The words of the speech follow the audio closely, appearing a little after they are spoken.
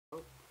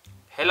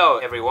Hello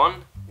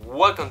everyone,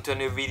 welcome to a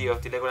new video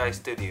of the Lego Life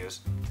Studios.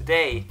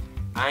 Today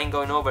I'm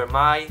going over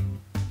my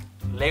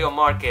Lego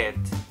Market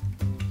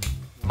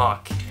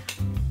MOC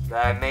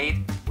that I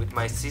made with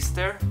my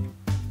sister.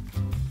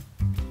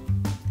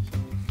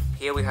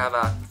 Here we have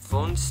a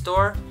phone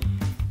store.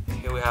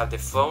 Here we have the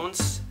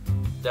phones.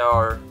 There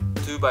are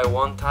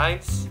 2x1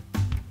 tiles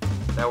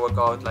that work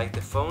out like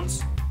the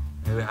phones.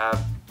 Here we have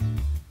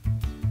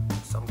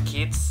some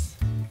kids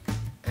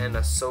and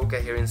a sofa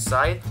here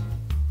inside.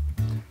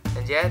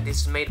 And yeah,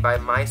 this is made by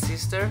my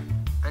sister,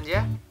 and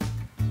yeah,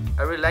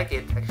 I really like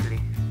it actually.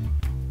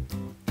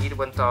 It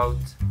went out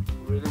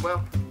really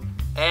well.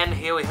 And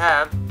here we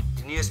have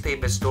the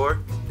newspaper store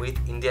with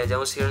Indiana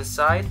Jones here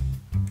inside,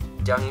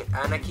 young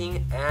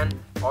Anakin and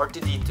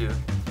R2-D2.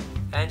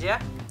 And yeah,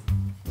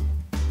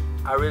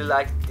 I really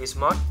like this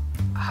mod.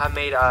 I have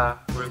made a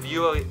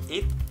review of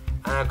it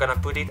and I'm gonna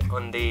put it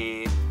on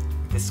the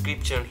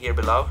description here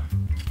below.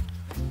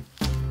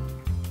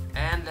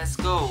 And let's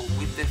go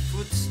with the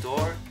food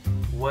store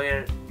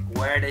where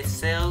they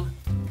sell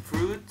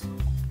fruit,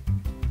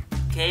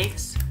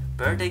 cakes,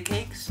 birthday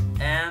cakes,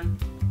 and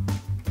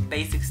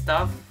basic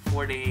stuff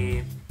for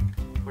the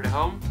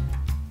home.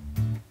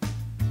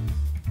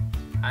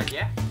 And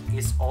yeah,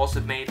 this is also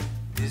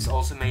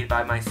made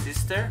by my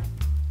sister.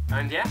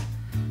 And yeah,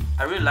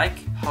 I really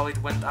like how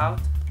it went out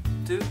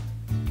too.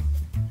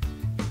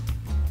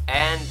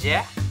 And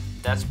yeah,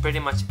 that's pretty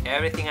much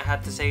everything I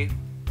had to say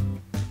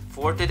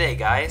for today,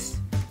 guys.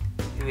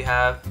 Here we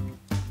have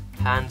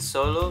Han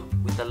Solo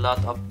with a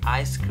lot of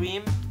ice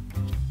cream,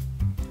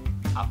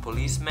 a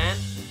policeman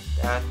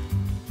that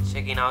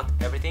checking out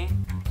everything,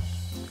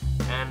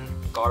 and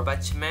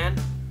Garbage Man.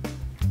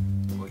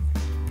 Wait.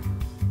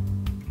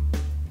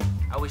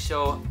 I will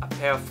show a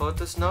pair of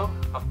photos now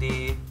of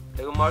the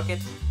Lego Market.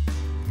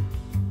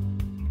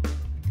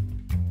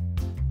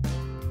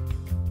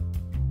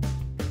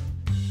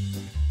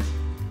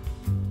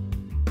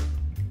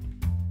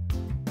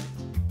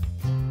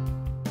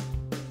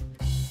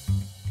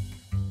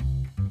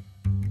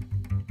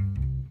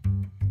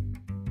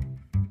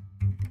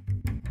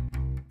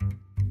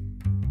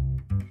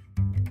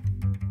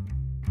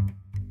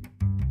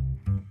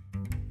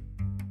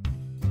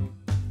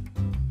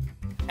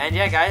 And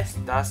yeah guys,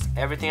 that's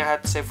everything I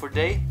had to say for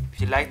today.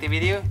 If you liked the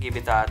video, give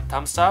it a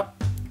thumbs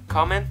up,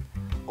 comment,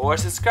 or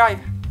subscribe,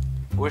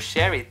 or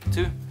share it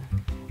too.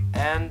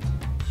 And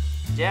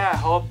yeah, I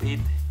hope it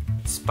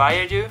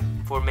inspired you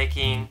for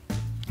making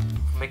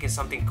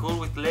something cool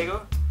with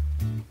Lego.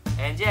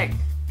 And yeah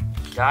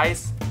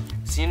guys,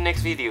 see you in the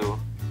next video.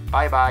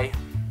 Bye bye.